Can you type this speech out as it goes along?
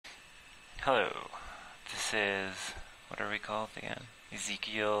Hello. This is, what are we called again?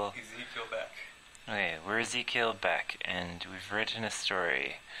 Ezekiel Beck. Okay, we're Ezekiel Beck, and we've written a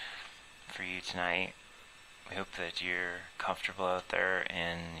story for you tonight. We hope that you're comfortable out there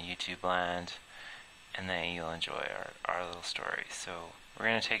in YouTube land, and that you'll enjoy our little story. So we're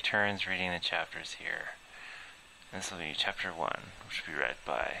going to take turns reading the chapters here. This will be chapter 1, which will be read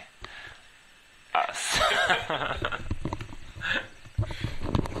by us.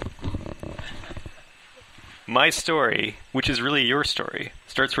 My story, which is really your story,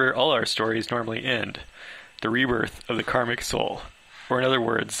 starts where all our stories normally end, the rebirth of the karmic soul, or in other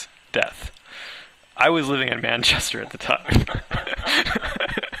words, death. I was living in Manchester at the time.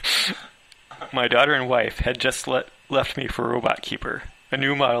 My daughter and wife had just left me for Robot Keeper, a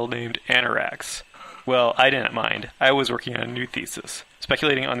new model named Anorax. Well, I didn't mind. I was working on a new thesis,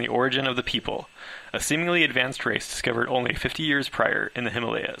 speculating on the origin of the people, a seemingly advanced race discovered only 50 years prior in the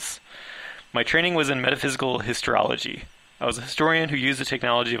Himalayas. My training was in metaphysical histology. I was a historian who used the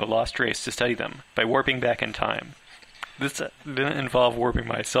technology of a lost race to study them, by warping back in time. This didn't involve warping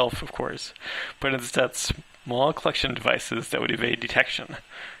myself, of course, but instead small collection devices that would evade detection.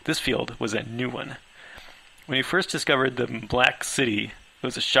 This field was a new one. When we first discovered the Black City, it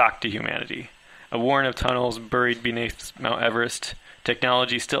was a shock to humanity. A warren of tunnels buried beneath Mount Everest,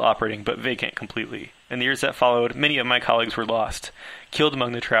 technology still operating but vacant completely. In the years that followed, many of my colleagues were lost, killed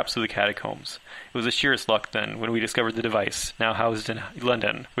among the traps of the catacombs. It was the sheerest luck then when we discovered the device, now housed in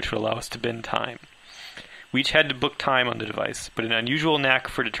London, which would allow us to bend time. We each had to book time on the device, but an unusual knack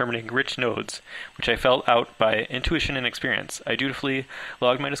for determining rich nodes, which I felt out by intuition and experience. I dutifully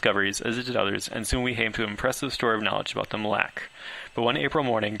logged my discoveries, as did others, and soon we came to an impressive store of knowledge about the Malak. But one April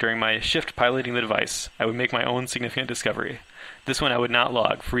morning, during my shift piloting the device, I would make my own significant discovery. This one I would not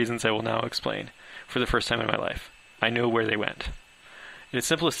log, for reasons I will now explain, for the first time in my life. I know where they went. It is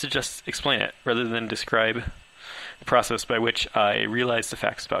simplest to just explain it, rather than describe the process by which I realized the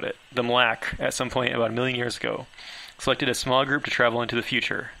facts about it. The Malak, at some point about 1 million years ago, selected a small group to travel into the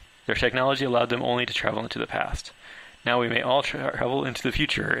future. Their technology allowed them only to travel into the past. Now we may all travel into the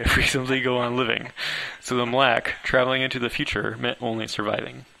future if we simply go on living. So the Malak, traveling into the future, meant only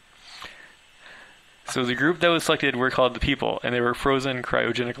surviving. So the group that was selected were called the People, and they were frozen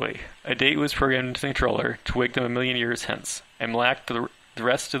cryogenically. A date was programmed into the controller to wake them 1 million years hence, and the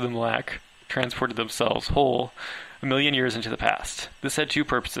rest of the Malak transported themselves whole 1 million years into the past. This had two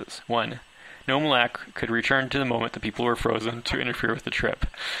purposes. One, no Malak could return to the moment the people were frozen to interfere with the trip.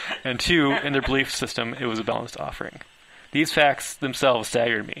 And two, in their belief system, it was a balanced offering. These facts themselves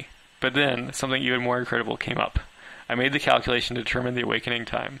staggered me. But then, something even more incredible came up. I made the calculation to determine the awakening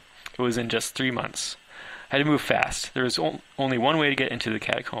time. It was in just 3 months. I had to move fast. There was only one way to get into the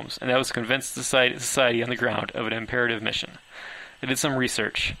catacombs, and that was to convince the society on the ground of an imperative mission. I did some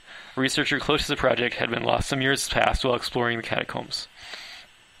research. A researcher close to the project had been lost some years past while exploring the catacombs.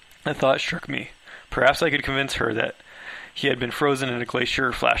 A thought struck me. Perhaps I could convince her that he had been frozen in a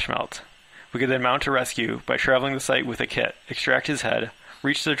glacier flash melt. We could then mount a rescue by traveling the site with a kit, extract his head,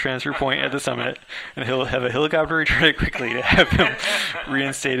 reach the transfer point at the summit, and he'll have a helicopter return it quickly to have him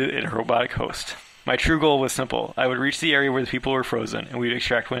reinstated in a robotic host. My true goal was simple. I would reach the area where the people were frozen, and we would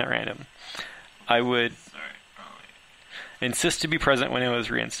extract one at random. I would insist to be present when it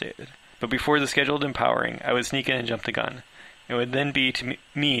was reinstated. But before the scheduled empowering, I would sneak in and jump the gun. It would then be to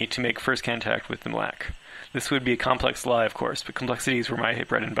me to make first contact with the Malak. This would be a complex lie, of course, but complexities were my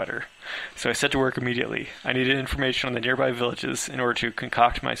bread and butter. So I set to work immediately. I needed information on the nearby villages in order to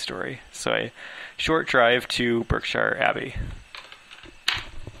concoct my story. So a short drive to Berkshire Abbey.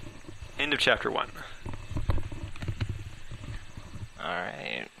 End of chapter 1.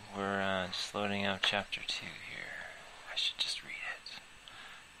 Alright, we're just loading up chapter 2 here. I should just read it.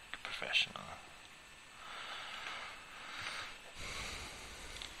 Like a professional.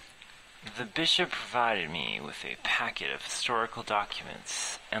 The bishop provided me with a packet of historical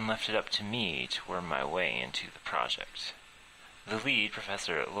documents and left it up to me to worm my way into the project. The lead,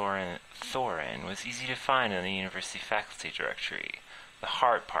 Professor Thorin, was easy to find in the university faculty directory. The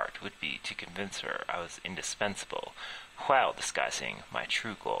hard part would be to convince her I was indispensable, while disguising my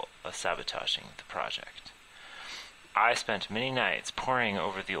true goal of sabotaging the project. I spent many nights poring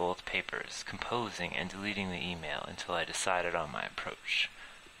over the old papers, composing and deleting the email until I decided on my approach.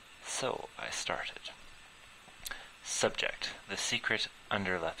 So I started. Subject: The Secret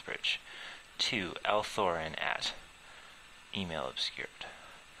Under Lethbridge. To L. Thorin at. Email obscured.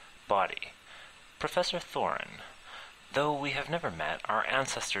 Body: Professor Thorin. Though we have never met, our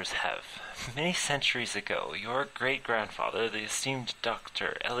ancestors have. Many centuries ago, your great-grandfather, the esteemed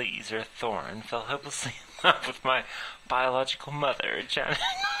Dr. Eliezer Thorn, fell hopelessly in love with my biological mother, Janet.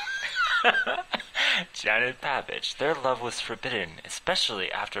 Janet Babbage, their love was forbidden,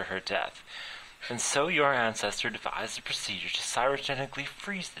 especially after her death. And so your ancestor devised a procedure to cryogenically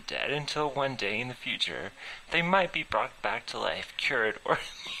freeze the dead until one day in the future they might be brought back to life, cured, or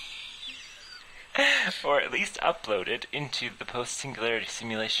at least uploaded into the post-singularity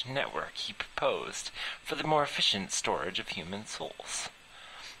simulation network he proposed for the more efficient storage of human souls.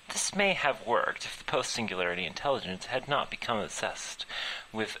 This may have worked if the post-singularity intelligence had not become obsessed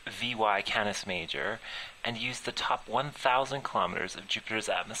with VY Canis Major and used the top 1,000 kilometers of Jupiter's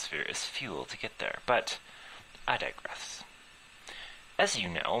atmosphere as fuel to get there, but I digress. As you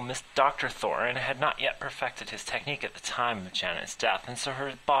know, Dr. Thorin had not yet perfected his technique at the time of Janet's death, and so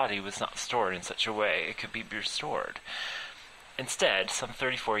her body was not stored in such a way it could be restored. Instead, some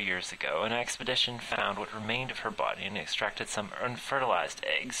 34 years ago, an expedition found what remained of her body and extracted some unfertilized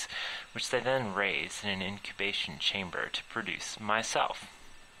eggs, which they then raised in an incubation chamber to produce myself.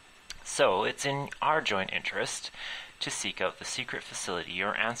 So, it's in our joint interest to seek out the secret facility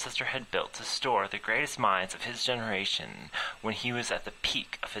your ancestor had built to store the greatest minds of his generation when he was at the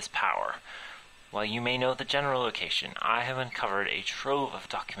peak of his power. While you may know the general location, I have uncovered a trove of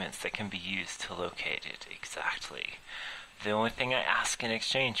documents that can be used to locate it exactly. The only thing I ask in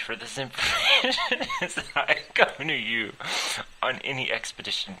exchange for this information is that I accompany you on any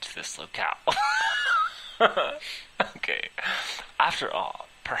expedition to this locale. Okay. After all,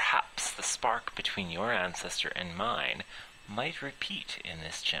 perhaps the spark between your ancestor and mine might repeat in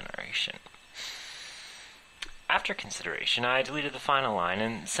this generation. After consideration, I deleted the final line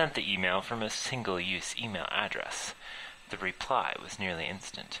and sent the email from a single-use email address. The reply was nearly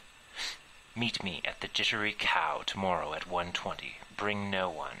instant. Meet me at the Jittery Cow tomorrow at 1:20. Bring no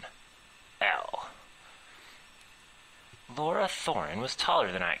one. L. Laura Thorin was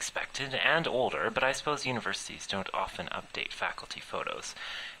taller than I expected, and older, but I suppose universities don't often update faculty photos,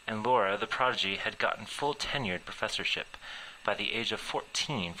 and Laura, the prodigy, had gotten full tenured professorship by the age of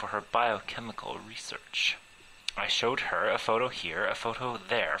 14 for her biochemical research. I showed her a photo here, a photo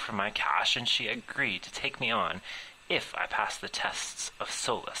there from my cache, and she agreed to take me on if I passed the tests of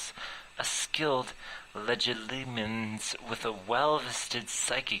Solus, a skilled legilimens with a well-vested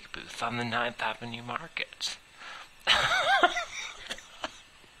psychic booth on the 9th Avenue Market.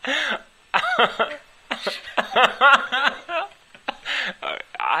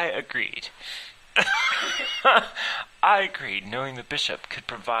 I agreed. I agreed, knowing the bishop could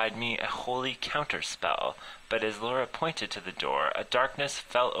provide me a holy counterspell, but as Laura pointed to the door, a darkness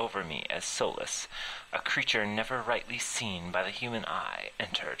fell over me as Solus, a creature never rightly seen by the human eye,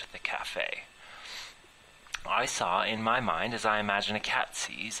 entered the cafe. I saw in my mind, as I imagine a cat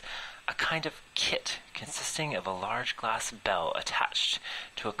sees, a kind of kit consisting of a large glass bell attached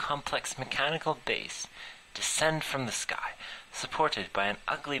to a complex mechanical base descend from the sky, supported by an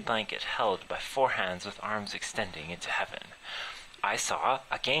ugly blanket held by 4 hands with arms extending into heaven. I saw,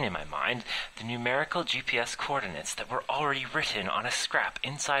 again in my mind, the numerical GPS coordinates that were already written on a scrap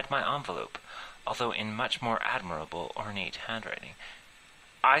inside my envelope, although in much more admirable, ornate handwriting.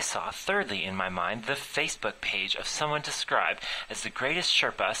 I saw, thirdly in my mind, the Facebook page of someone described as the greatest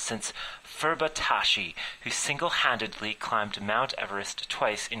Sherpa since Furbatashi, who single-handedly climbed Mount Everest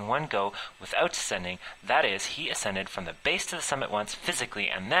twice in one go without descending. That is, he ascended from the base to the summit once physically,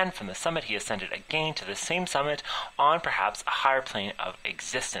 and then from the summit he ascended again to the same summit on perhaps a higher plane of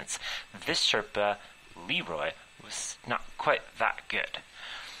existence. This Sherpa, Leroy, was not quite that good.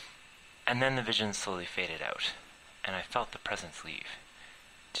 And then the vision slowly faded out, and I felt the presence leave.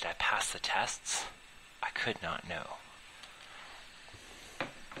 Did I pass the tests? I could not know.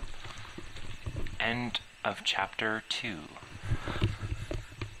 End of chapter 2.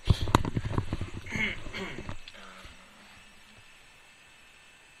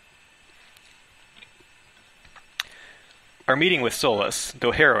 Our meeting with Solus,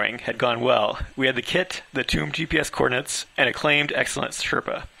 though harrowing, had gone well. We had the kit, the tomb GPS coordinates, and acclaimed excellent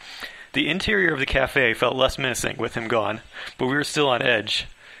Sherpa. The interior of the cafe felt less menacing with him gone, but we were still on edge.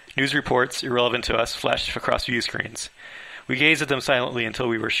 News reports, irrelevant to us, flashed across view screens. We gazed at them silently until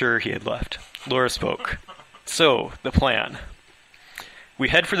we were sure he had left. Laura spoke. So, the plan. We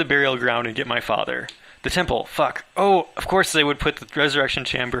head for the burial ground and get my father. The temple, fuck. Oh, of course they would put the resurrection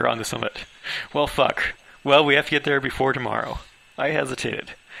chamber on the summit. Well, fuck. Well, we have to get there before tomorrow. I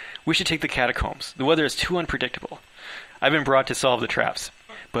hesitated. We should take the catacombs. The weather is too unpredictable. I've been brought to solve the traps,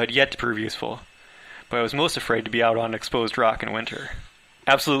 but had yet to prove useful. But I was most afraid to be out on exposed rock in winter.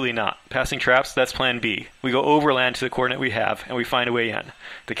 Absolutely not. Passing traps, that's plan B. We go overland to the coordinate we have, and we find a way in.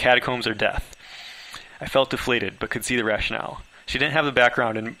 The catacombs are death. I felt deflated, but could see the rationale. She didn't have the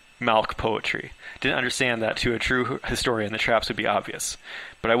background in Malk poetry. Didn't understand that to a true historian the traps would be obvious,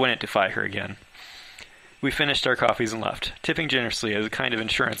 but I wouldn't defy her again. We finished our coffees and left, tipping generously as a kind of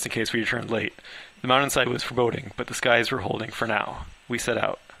insurance in case we returned late. The mountainside was foreboding, but the skies were holding for now. We set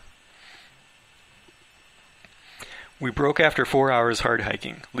out. We broke after 4 hours hard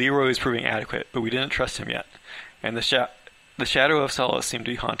hiking. Leroy was proving adequate, but we didn't trust him yet, and the shadow of solace seemed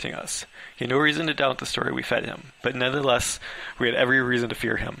to be haunting us. He had no reason to doubt the story we fed him, but nevertheless, we had every reason to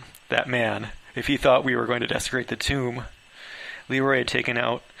fear him. That man, if he thought we were going to desecrate the tomb. Leroy had taken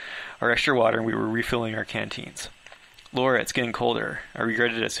out our extra water and we were refilling our canteens. Laura, it's getting colder. I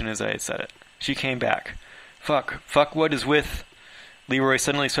regretted it as soon as I had said it. She came back. Fuck, what is with... Leroy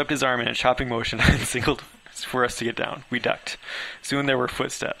suddenly swept his arm in a chopping motion and signaled for us to get down. We ducked. Soon there were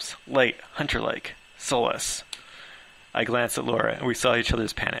footsteps. Light, hunter-like. Solace. I glanced at Laura, and we saw each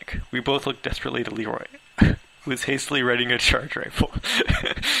other's panic. We both looked desperately to Leroy, who was hastily readying a charge rifle.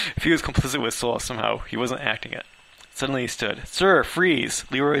 If he was complicit with Solace somehow, he wasn't acting it. Suddenly he stood. Sir, freeze!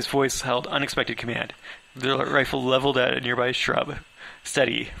 Leroy's voice held unexpected command. The rifle leveled at a nearby shrub.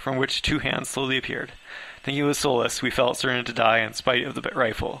 Steady, from which 2 hands slowly appeared. Thinking it was Solace, we felt certain to die in spite of the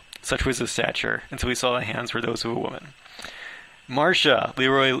rifle. Such was his stature, until we saw the hands were those of a woman. Marcia!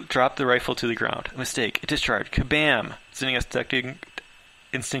 Leroy dropped the rifle to the ground. A mistake. It discharged. Kabam! Sending us ducking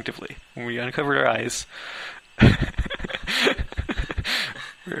instinctively. When we uncovered our eyes...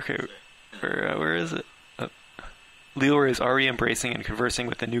 Okay, where is it? Leroy is already embracing and conversing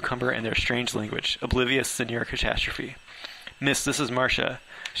with the newcomer in their strange language, oblivious to the near catastrophe. Miss, this is Marcia.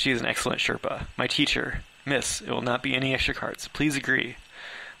 She is an excellent Sherpa. My teacher. Miss, it will not be any extra cards. Please agree.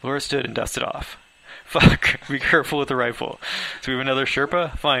 Laura stood and dusted off. Fuck. Be careful with the rifle. So we have another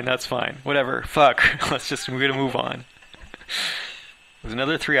Sherpa? Fine, that's fine. Whatever. Fuck. We're gonna move on. It was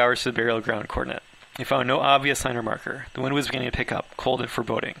another 3 hours to the burial ground coordinate. We found no obvious sign or marker. The wind was beginning to pick up, cold and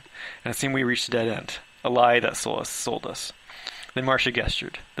foreboding, and it seemed we reached a dead end. A lie that Solace sold us. Then Marcia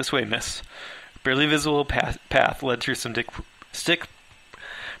gestured. This way, miss. A barely visible path led through some stick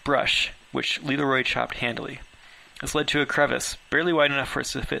brush, which Leroy chopped handily. This led to a crevice, barely wide enough for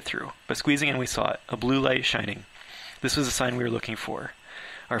us to fit through, but squeezing in we saw it, a blue light shining. This was the sign we were looking for.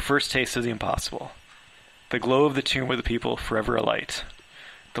 Our first taste of the impossible. The glow of the tomb of the people, forever alight.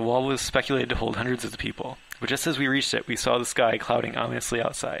 The wall was speculated to hold hundreds of the people, but just as we reached it, we saw the sky clouding ominously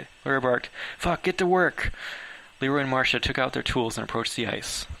outside. Laura barked, Fuck, get to work! Leroy and Marcia took out their tools and approached the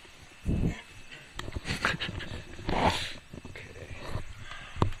ice.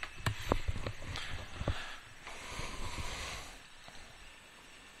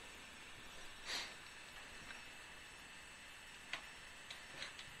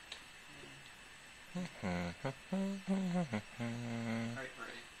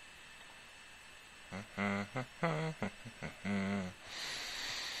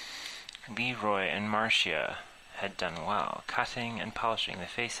 Leroy and Marcia had done well, cutting and polishing the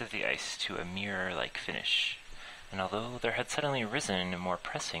face of the ice to a mirror-like finish, and although there had suddenly arisen more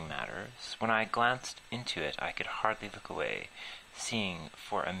pressing matters, when I glanced into it I could hardly look away, seeing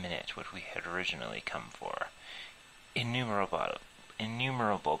for a minute what we had originally come for. Innumerable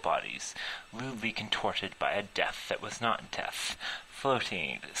bodies, lewdly contorted by a death that was not death,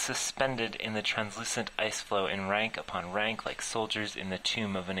 floating, suspended in the translucent ice floe in rank upon rank like soldiers in the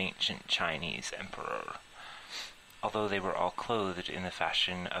tomb of an ancient Chinese emperor. Although they were all clothed in the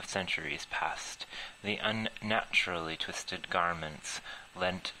fashion of centuries past, the unnaturally twisted garments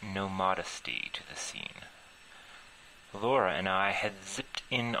lent no modesty to the scene. Laura and I had zipped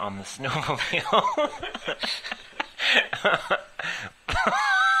in on the snowmobile.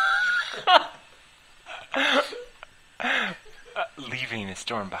 Leaving the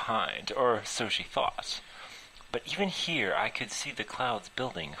storm behind, or so she thought. But even here I could see the clouds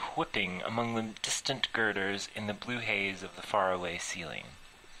building, whipping among the distant girders in the blue haze of the faraway ceiling.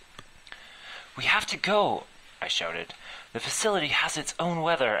 "We have to go," I shouted. "The facility has its own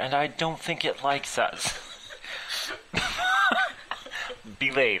weather, and I don't think it likes us."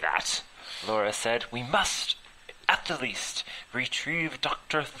 "Belay that," Laura said. "We must, at the least, retrieve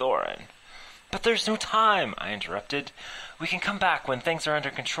Dr. Thorin." "But there's no time," I interrupted. "We can come back when things are under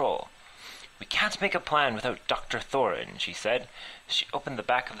control." "We can't make a plan without Dr. Thorin," she said. She opened the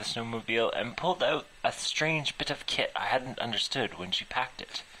back of the snowmobile and pulled out a strange bit of kit I hadn't understood when she packed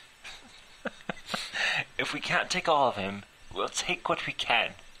it. "If we can't take all of him, we'll take what we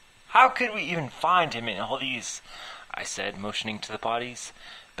can." "How could we even find him in all these?" I said, motioning to the bodies.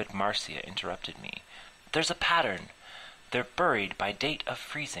 But Marcia interrupted me. "There's a pattern. They're buried by date of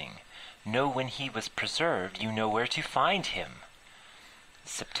freezing. Know when he was preserved, you know where to find him."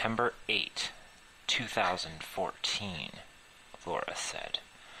 September 8, 2014, Laura said.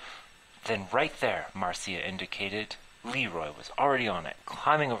 Then right there, Marcia indicated. Leroy was already on it,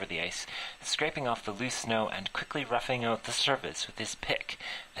 climbing over the ice, scraping off the loose snow, and quickly roughing out the surface with his pick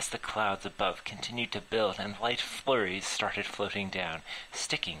as the clouds above continued to build and light flurries started floating down,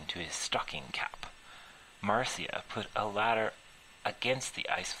 sticking to his stocking cap. Marcia put a ladder against the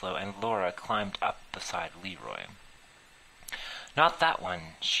ice floe, and Laura climbed up beside Leroy. "Not that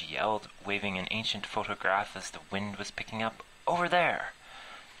one," she yelled, waving an ancient photograph as the wind was picking up. "Over there!"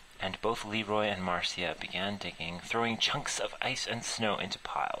 And both Leroy and Marcia began digging, throwing chunks of ice and snow into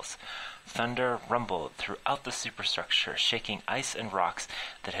piles. Thunder rumbled throughout the superstructure, shaking ice and rocks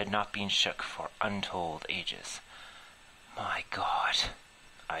that had not been shook for untold ages. "My God,"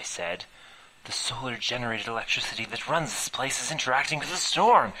 I said. "The solar-generated electricity that runs this place is interacting with the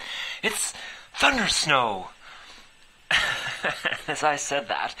storm. It's thunder snow!" As I said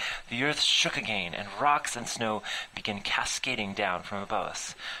that, the earth shook again, and rocks and snow began cascading down from above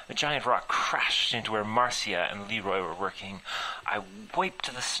us. A giant rock crashed into where Marcia and Leroy were working. I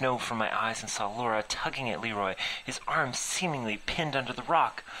wiped the snow from my eyes and saw Laura tugging at Leroy, his arms seemingly pinned under the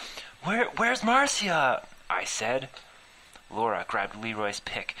rock. Where's Marcia?" I said. Laura grabbed Leroy's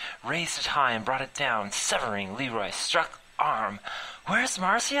pick, raised it high, and brought it down, severing Leroy's struck arm. "Where's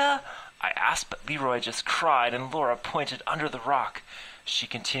Marcia?" I asked, but Leroy just cried, and Laura pointed under the rock. She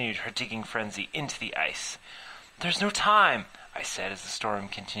continued her digging frenzy into the ice. "There's no time," I said as the storm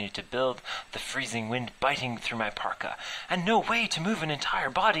continued to build, the freezing wind biting through my parka, "and no way to move an entire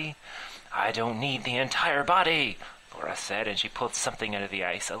body." "I don't need the entire body," Laura said, and she pulled something out of the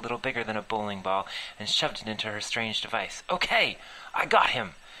ice, a little bigger than a bowling ball, and shoved it into her strange device. "Okay, I got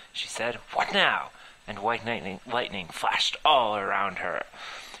him," she said. "What now?" And white lightning flashed all around her.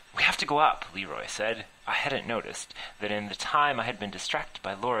 "We have to go up," Leroy said. I hadn't noticed that in the time I had been distracted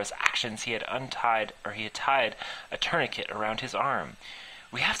by Laura's actions, he had tied a tourniquet around his arm.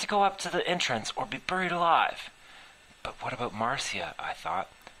 "We have to go up to the entrance or be buried alive." But what about Marcia, I thought,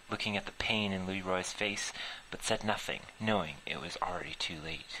 looking at the pain in Leroy's face, but said nothing, knowing it was already too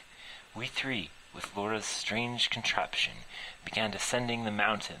late. We three, with Laura's strange contraption, began descending the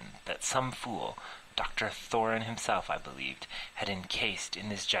mountain that some fool, Dr. Thorin himself, I believed, had encased in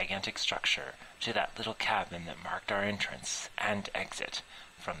this gigantic structure, to that little cabin that marked our entrance and exit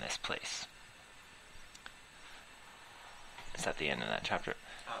from this place. Is that the end of that chapter?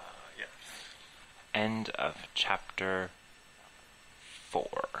 Yeah. End of chapter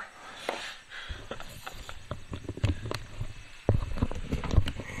 4.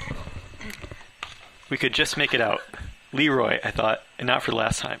 We could just make it out. Leroy, I thought, and not for the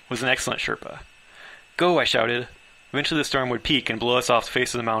last time, was an excellent Sherpa. "Go," I shouted. Eventually the storm would peak and blow us off the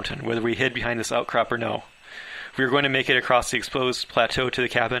face of the mountain, whether we hid behind this outcrop or no. If we were going to make it across the exposed plateau to the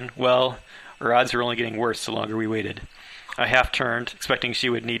cabin, well, our odds were only getting worse the longer we waited. I half turned, expecting she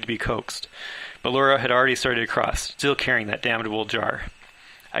would need to be coaxed, but Laura had already started across, still carrying that damnable jar.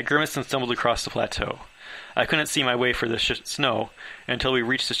 I grimaced and stumbled across the plateau. I couldn't see my way for the snow, and until we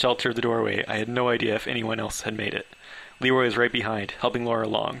reached the shelter of the doorway, I had no idea if anyone else had made it. Leroy was right behind, helping Laura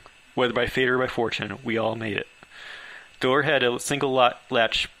along. Whether by fate or by fortune, we all made it. The door had a single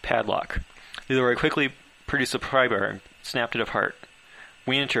latch padlock. Leroy quickly produced a pry bar and snapped it apart.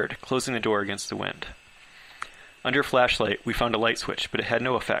 We entered, closing the door against the wind. Under a flashlight, we found a light switch, but it had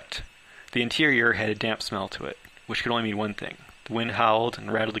no effect. The interior had a damp smell to it, which could only mean one thing. The wind howled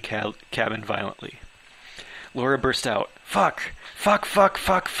and rattled the cabin violently. Laura burst out, "Fuck! Fuck, fuck,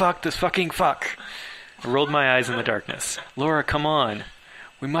 fuck, fuck, this fucking fuck!" I rolled my eyes in the darkness. "Laura, come on!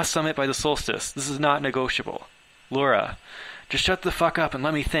 We must summit by the solstice. This is not negotiable." "Laura, just shut the fuck up and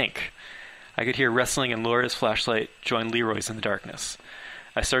let me think." I could hear wrestling, and Laura's flashlight joined Leroy's in the darkness.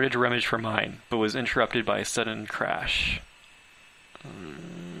 I started to rummage for mine, but was interrupted by a sudden crash.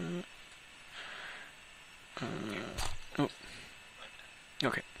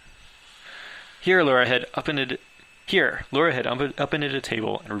 Okay. Laura had upended a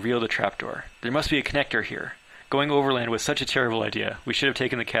table and revealed a trapdoor. There must be a connector here. Going overland was such a terrible idea. We should have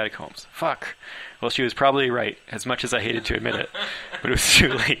taken the catacombs. Fuck. Well, she was probably right, as much as I hated to admit it. But it was too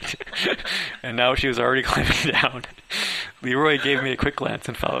late. And now she was already climbing down. Leroy gave me a quick glance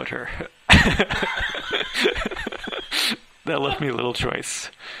and followed her. That left me little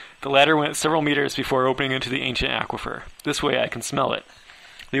choice. The ladder went several meters before opening into the ancient aquifer. This way I can smell it.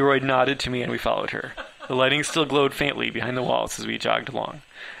 Leroy nodded to me and we followed her. The lighting still glowed faintly behind the walls as we jogged along.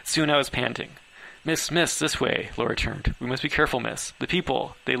 Soon I was panting. Miss, this way," Laura turned. "We must be careful, miss. The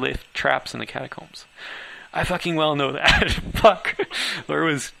people, they lift traps in the catacombs." "I fucking well know that." Fuck. Laura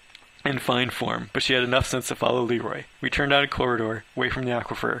was in fine form, but she had enough sense to follow Leroy. We turned down a corridor, away from the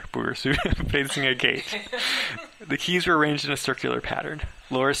aquifer, but we were soon facing a gate. The keys were arranged in a circular pattern.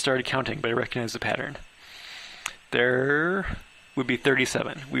 Laura started counting, but I recognized the pattern. There would be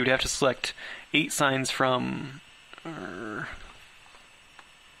 37. We would have to select 8 signs from a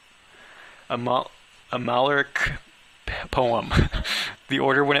Maleric poem. The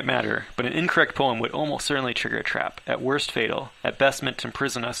order wouldn't matter, but an incorrect poem would almost certainly trigger a trap. At worst, fatal. At best, meant to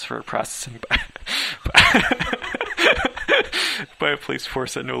imprison us for processing by a police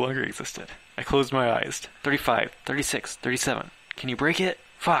force that no longer existed. I closed my eyes. 35, 36, 37. Can you break it?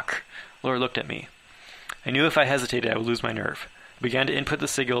 Fuck. Laura looked at me. I knew if I hesitated, I would lose my nerve. I began to input the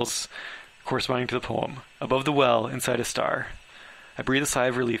sigils corresponding to the poem. Above the well, inside a star. I breathed a sigh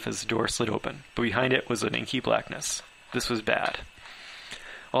of relief as the door slid open, but behind it was an inky blackness. This was bad.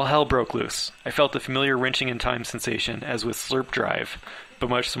 All hell broke loose. I felt the familiar wrenching in time sensation, as with Slurp Drive, but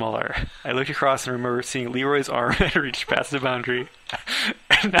much smaller. I looked across and remember seeing Leroy's arm had reached past the boundary,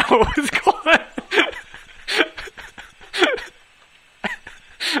 and now it was gone.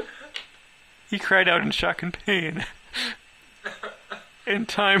 He cried out in shock and pain, and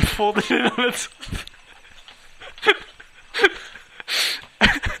time folded in on itself.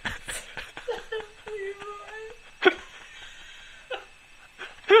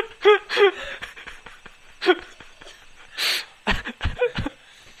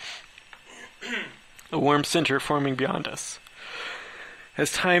 A warm center forming beyond us.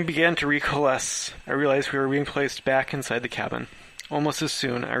 As time began to recoalesce, I realized we were being placed back inside the cabin. Almost as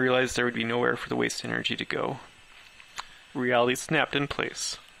soon, I realized there would be nowhere for the waste energy to go. Reality snapped in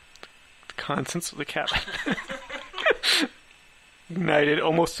place. The contents of the cabin ignited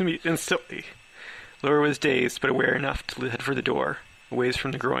almost instantly. Laura was dazed, but aware enough to head for the door, a ways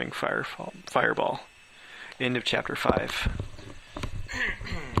from the growing fireball. End of chapter 5.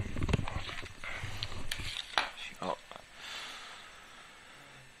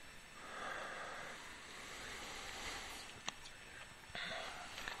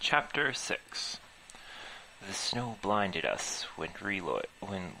 Chapter 6. The snow blinded us when Leroy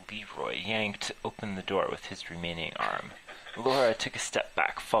yanked open the door with his remaining arm. Laura took a step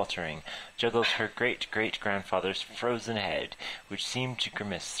back, faltering, juggled her great-great-grandfather's frozen head, which seemed to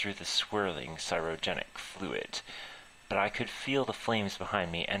grimace through the swirling cryogenic fluid. But I could feel the flames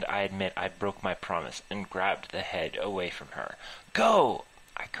behind me, and I admit I broke my promise and grabbed the head away from her. "Go!"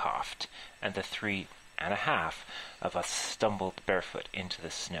 I coughed, and the 3.5 of us stumbled barefoot into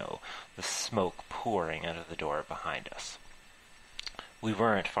the snow, the smoke pouring out of the door behind us. We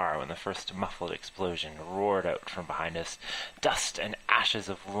weren't far when the first muffled explosion roared out from behind us, dust and ashes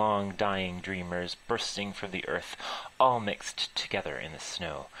of long-dying dreamers bursting from the earth, all mixed together in the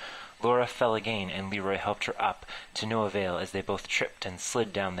snow. Laura fell again, and Leroy helped her up, to no avail as they both tripped and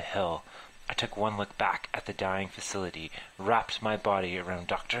slid down the hill. I took one look back at the dying facility, wrapped my body around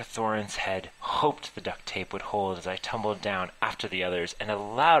Dr. Thorins' head, hoped the duct tape would hold as I tumbled down after the others, and a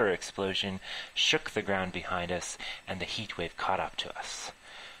louder explosion shook the ground behind us, and the heat wave caught up to us.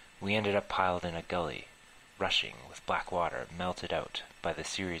 We ended up piled in a gully, rushing with black water melted out by the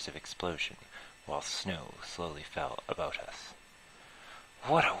series of explosions, while snow slowly fell about us.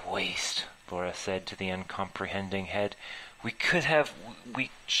 "What a waste," Laura said to the uncomprehending head. We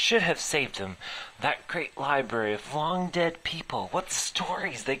should have saved them. That great library of long-dead people, what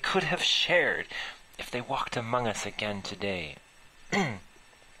stories they could have shared if they walked among us again today."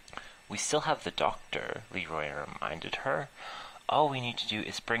 "We still have the doctor," Leroy reminded her. "All we need to do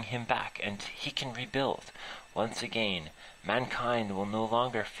is bring him back, and he can rebuild. Once again, mankind will no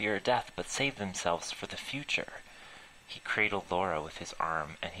longer fear death, but save themselves for the future." He cradled Laura with his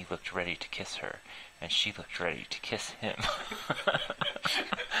arm, and he looked ready to kiss her, and she looked ready to kiss him.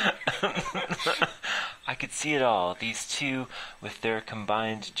 I could see it all. These two, with their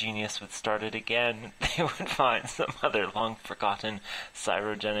combined genius, would start it again. They would find some other long-forgotten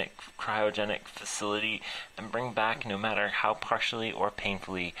cryogenic facility and bring back, no matter how partially or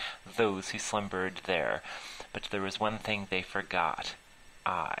painfully, those who slumbered there. But there was one thing they forgot.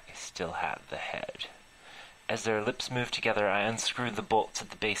 I still had the head. As their lips moved together, I unscrewed the bolts at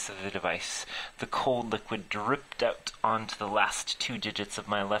the base of the device. The cold liquid dripped out onto the last 2 digits of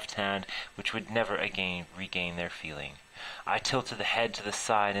my left hand, which would never again regain their feeling. I tilted the head to the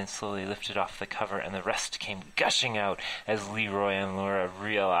side and slowly lifted off the cover, and the rest came gushing out as Leroy and Laura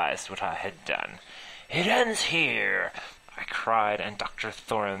realized what I had done. "It ends here!" I cried, and Dr.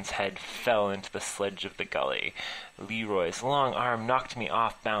 Thorins' head fell into the sledge of the gully. Leroy's long arm knocked me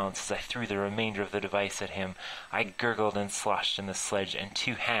off balance as I threw the remainder of the device at him. I gurgled and sloshed in the sledge, and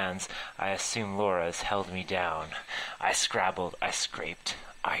 2 hands, I assume Laura's, held me down. I scrabbled, I scraped,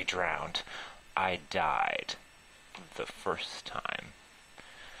 I drowned. I died. The first time.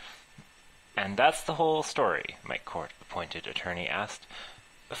 And that's the whole story, Mike Court, the appointed attorney, asked.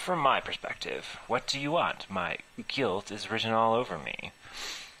 From my perspective, what do you want? My guilt is written all over me.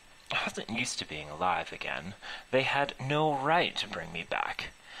 I wasn't used to being alive again. They had no right to bring me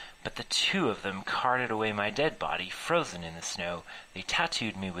back. But the two of them carted away my dead body, frozen in the snow. They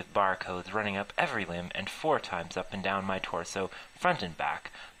tattooed me with barcodes running up every limb and 4 times up and down my torso, front and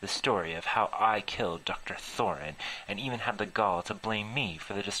back, the story of how I killed Dr. Thorin, and even had the gall to blame me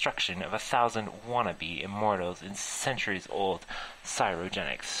for the destruction of 1,000 wannabe immortals in centuries-old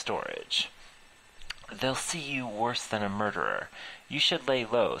cryogenic storage. They'll see you worse than a murderer. You should lay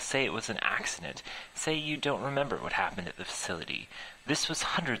low, say it was an accident, say you don't remember what happened at the facility. This was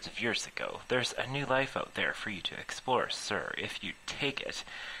hundreds of years ago. There's a new life out there for you to explore, sir, if you take it.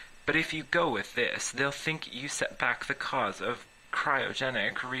 But if you go with this, they'll think you set back the cause of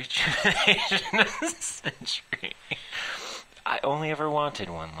cryogenic rejuvenation of the century. I only ever wanted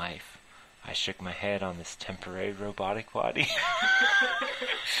one life. I shook my head on this temporary robotic body.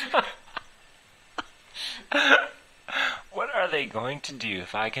 What are they going to do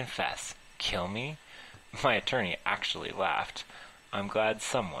if I confess? Kill me? My attorney actually laughed. I'm glad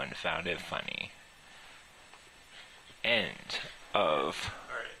someone found it funny. End of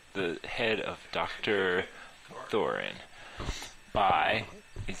The Head of Dr. Thorin by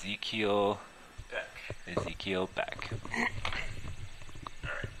Ezekiel Beck.